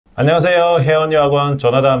안녕하세요. 해연유학원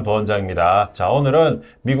조나단 부원장입니다. 자, 오늘은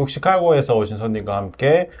미국 시카고에서 오신 손님과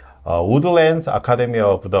함께 Woodlands Academy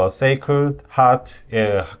of the Sacred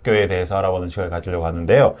Heart의 학교에 대해서 알아보는 시간을 가지려고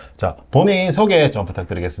하는데요. 자, 본인 소개 좀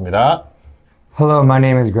부탁드리겠습니다. Hello, my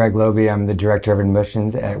name is Greg Loby. I'm the Director of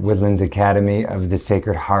Admissions at Woodlands Academy of the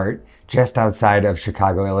Sacred Heart, just outside of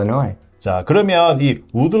Chicago, Illinois. 자, 그러면 이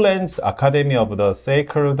Woodlands Academy of the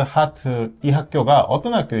Sacred Heart 이 학교가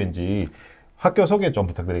어떤 학교인지 학교 소개 좀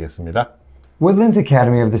부탁드리겠습니다. Woodlands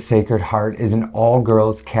Academy of the Sacred Heart is an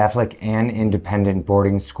all-girls Catholic and independent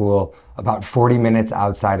boarding school about 40 minutes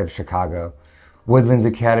outside of Chicago. Woodlands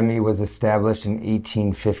Academy was established in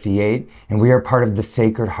 1858, and we are part of the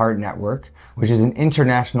Sacred Heart Network, which is an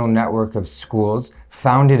international network of schools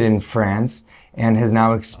founded in France and has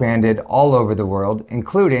now expanded all over the world,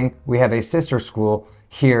 including we have a sister school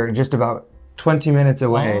here just about 20 minutes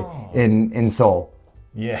away in Seoul.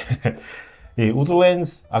 예. 이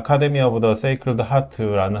Woodlands Academy of the Sacred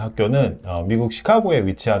Heart라는 학교는 미국 시카고에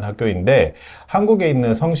위치한 학교인데 한국에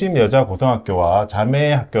있는 성심여고와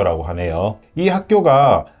자매학교라고 하네요. 이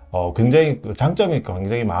학교가 굉장히 장점이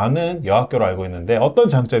굉장히 많은 여학교로 알고 있는데 어떤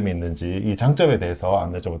장점이 있는지 이 장점에 대해서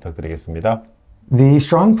안내 좀 부탁드리겠습니다. The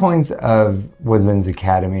strong points of Woodlands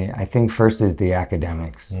Academy, I think first is the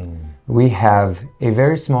academics. We have a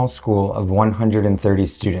very small school of 130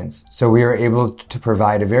 students, so we are able to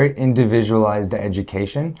provide a very individualized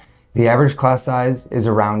education. The average class size is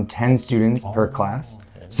around 10 students per class,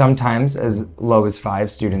 sometimes as low as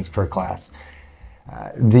 5 students per class.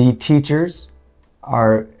 The teachers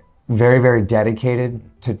are very dedicated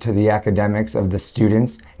to the academics of the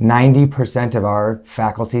students. 90% of our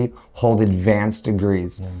faculty hold advanced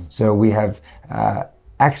degrees. So we have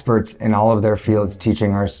experts in all of their fields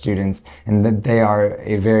teaching our students, and that they are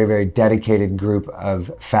a very dedicated group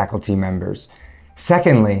of faculty members.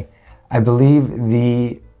 Secondly, I believe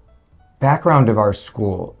the background of our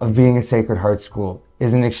school, of being a Sacred Heart school,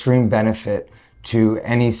 is an extreme benefit to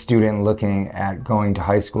any student looking at going to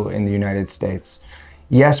high school in the United States.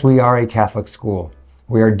 Yes, we are a Catholic school.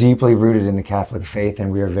 We are deeply rooted in the Catholic faith,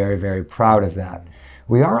 and we are very proud of that.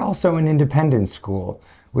 We are also an independent school,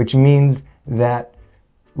 which means that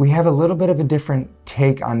we have a little bit of a different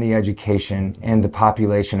take on the education and the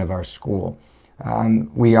population of our school.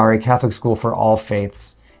 We are a Catholic school for all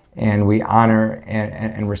faiths, and we honor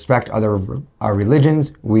and respect our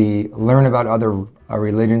religions. We learn about other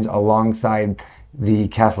religions alongside the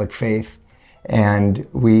Catholic faith. And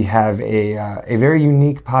we have a very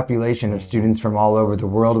unique population of students from all over the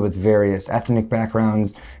world with various ethnic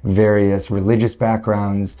backgrounds, various religious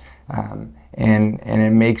backgrounds, and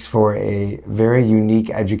it makes for a very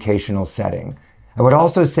unique educational setting. I would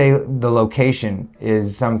also say the location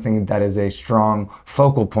is something that is a strong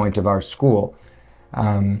focal point of our school.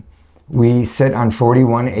 We sit on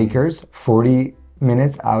 41 acres, 40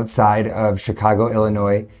 minutes outside of Chicago,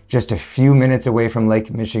 Illinois, just a few minutes away from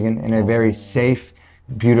Lake Michigan, in a very safe,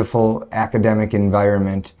 beautiful academic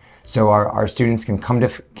environment. So our students can come to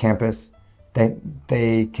campus,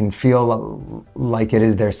 they can feel like it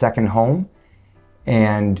is their second home,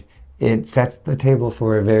 and it sets the table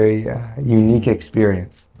for a very unique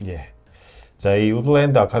experience. 예. 자, 이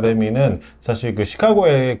우드랜드 아카데미는 사실 그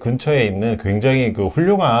시카고의 근처에 있는 굉장히 그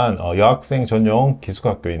훌륭한 여학생 전용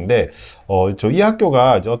기숙학교인데, 이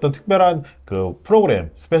학교가 이제 어떤 특별한 그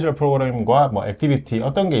프로그램, 스페셜 프로그램과 뭐 액티비티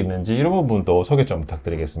어떤 게 있는지 이런 부분도 소개 좀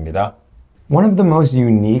부탁드리겠습니다. One of the most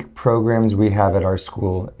unique programs we have at our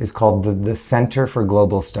school is called the Center for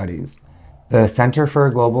Global Studies. The Center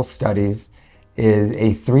for Global Studies is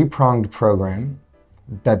a three-pronged program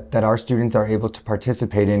that our students are able to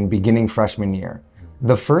participate in beginning freshman year.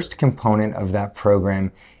 The first component of that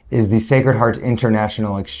program is the Sacred Heart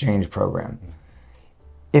International Exchange Program.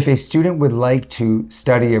 If a student would like to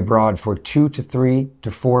study abroad for 2 to 3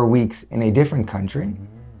 to 4 weeks in a different country,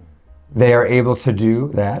 they are able to do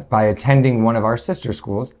that by attending one of our sister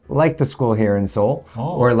schools, like the school here in Seoul,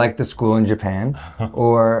 or like the school in Japan,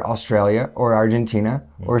 or Australia, or Argentina,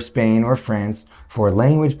 or Spain, or France, for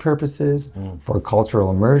language purposes, for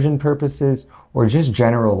cultural immersion purposes, or just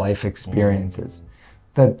general life experiences.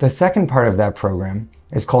 The second part of that program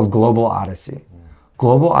is called Global Odyssey.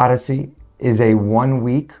 Global Odyssey is a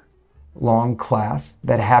 1-week long class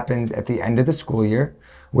that happens at the end of the school year,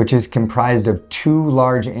 which is comprised of 2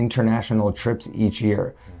 large international trips each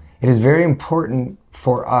year. It is very important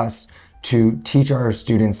for us to teach our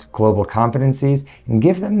students global competencies and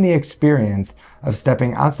give them the experience of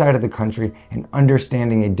stepping outside of the country and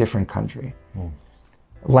understanding a different country.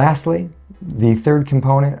 Lastly, the third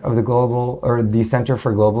component of the Center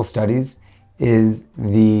for Global Studies is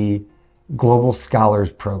the Global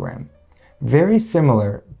Scholars Program. Very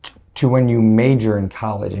similar to when you major in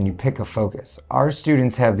college and you pick a focus. Our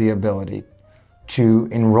students have the ability to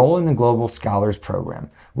enroll in the Global Scholars Program,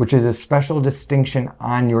 which is a special distinction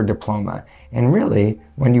on your diploma. And really,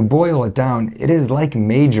 when you boil it down, it is like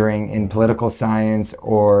majoring in political science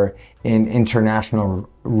or in international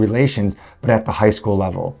relations, but at the high school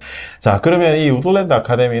level. 자, 그러면 이 우들랜드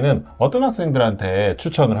아카데미는 어떤 학생들한테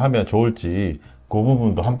추천을 하면 좋을지 그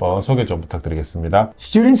부분도 한번 소개 좀 부탁드리겠습니다.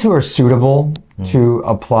 Students who are suitable to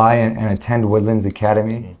apply and attend Woodlands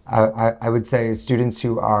Academy, I would say students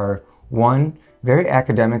who are, one, very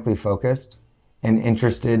academically focused and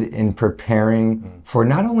interested in preparing for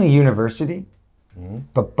not only university,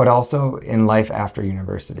 but also in life after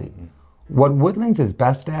university. What Woodlands is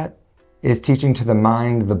best at is teaching to the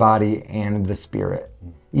mind, the body, and the spirit.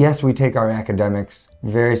 Yes, we take our academics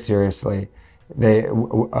very seriously.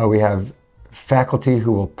 We have faculty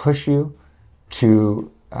who will push you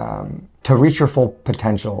to reach your full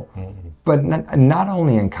potential, but not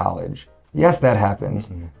only in college. Yes, that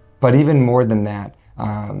happens, but even more than that.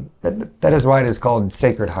 That is why it is called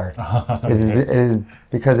Sacred Heart. It is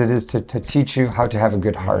because it is to teach you how to have a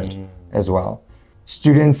good heart as well.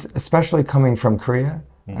 Students, especially coming from Korea,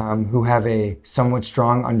 who have a somewhat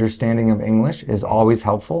strong understanding of English is always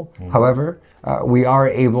helpful. However, we are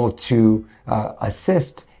able to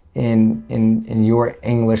assist in your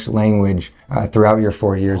English language throughout your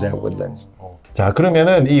 4 years at Woodlands. 자,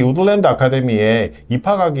 그러면은 이 우들랜드 아카데미에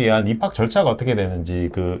입학하기 위한 입학 절차가 어떻게 되는지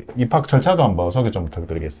그 입학 절차도 한번 소개 좀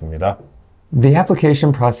부탁드리겠습니다. The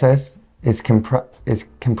application process is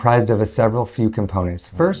comprised of several few components.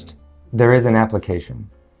 First, there is an application.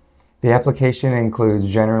 The application includes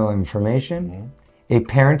general information, a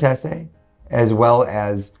parent essay, as well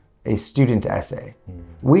as a student essay.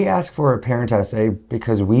 We ask for a parent essay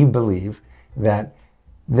because we believe that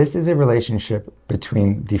this is a relationship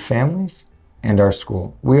between the families and our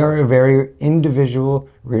school. We are a very individual,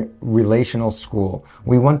 relational school.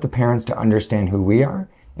 We want the parents to understand who we are,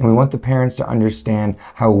 and we want the parents to understand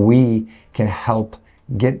how we can help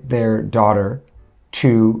get their daughter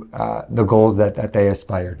to the goals that they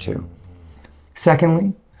aspire to.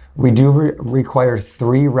 Secondly, we do require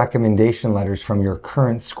 3 recommendation letters from your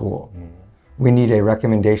current school. We need a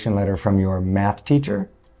recommendation letter from your math teacher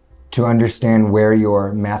to understand where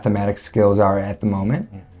your mathematics skills are at the moment.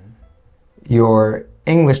 Your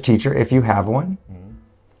English teacher, if you have one,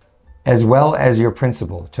 as well as your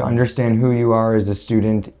principal to understand who you are as a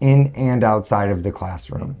student in and outside of the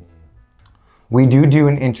classroom. We do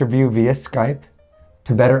an interview via Skype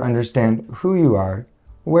to better understand who you are,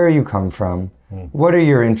 where you come from, what are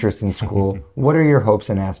your interests in school, what are your hopes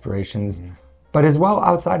and aspirations, but as well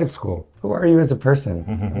outside of school. Who are you as a person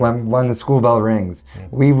when the school bell rings?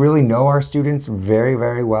 We really know our students very,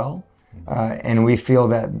 very well. And we feel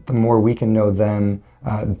that the more we can know them,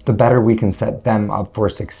 the better we can set them up for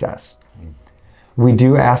success. We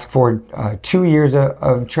do ask for 2 years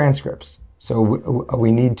of transcripts. So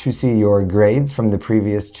we need to see your grades from the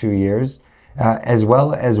previous 2 years, as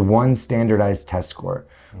well as 1 standardized test score.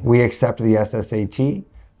 We accept the SSAT,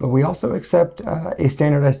 but we also accept a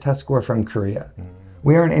standardized test score from Korea.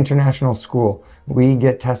 We are an international school. We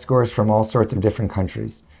get test scores from all sorts of different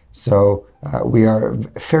countries. So we are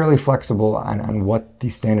fairly flexible on what the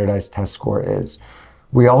standardized test score is.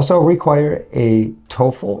 We also require a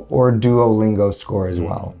TOEFL or Duolingo score as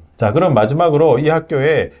well. 자, 그럼 마지막으로 이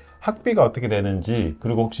학교에 학비가 어떻게 되는지,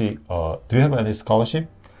 그리고 혹시 do you have any scholarship?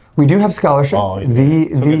 We do have scholarship.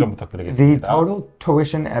 소개 좀 부탁드리겠습니다. The total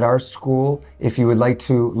tuition at our school, if you would like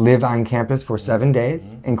to live on campus for 7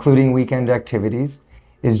 days, including weekend activities,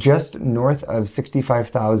 is just north of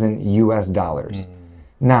 $65,000 US dollars.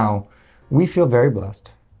 Now, we feel very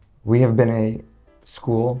blessed. We have been a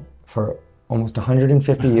school for almost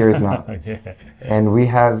 150 years now. And we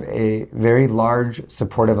have a very large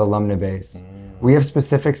supportive alumni base. We have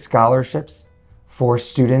specific scholarships for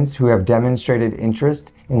students who have demonstrated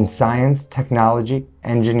interest in science, technology,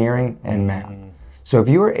 engineering, and math. So if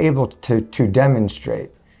you are able to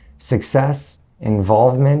demonstrate success,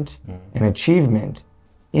 involvement, and achievement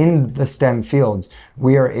in the STEM fields,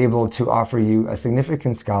 we are able to offer you a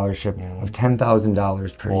significant scholarship of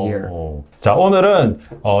 $10,000 per year. 자, 오늘은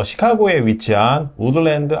시카고에 위치한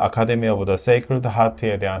우들랜드 아카데미 오브 더 세이크리드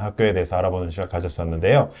하트에 대한 학교에 대해서 알아보는 시간을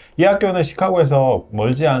가졌었는데요. 이 학교는 시카고에서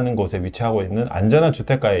멀지 않은 곳에 위치하고 있는 안전한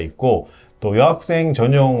주택가에 있고, 또 여학생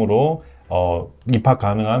전용으로 입학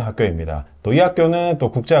가능한 학교입니다. 또 이 학교는 또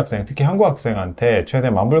국제학생, 특히 한국 학생한테 최대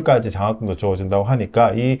만불까지 장학금도 주어진다고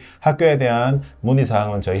하니까 이 학교에 대한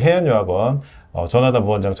문의사항은 저희 해연유학원 전하단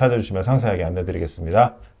부원장 찾아주시면 상세하게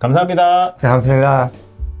안내드리겠습니다. 감사합니다. 감사합니다.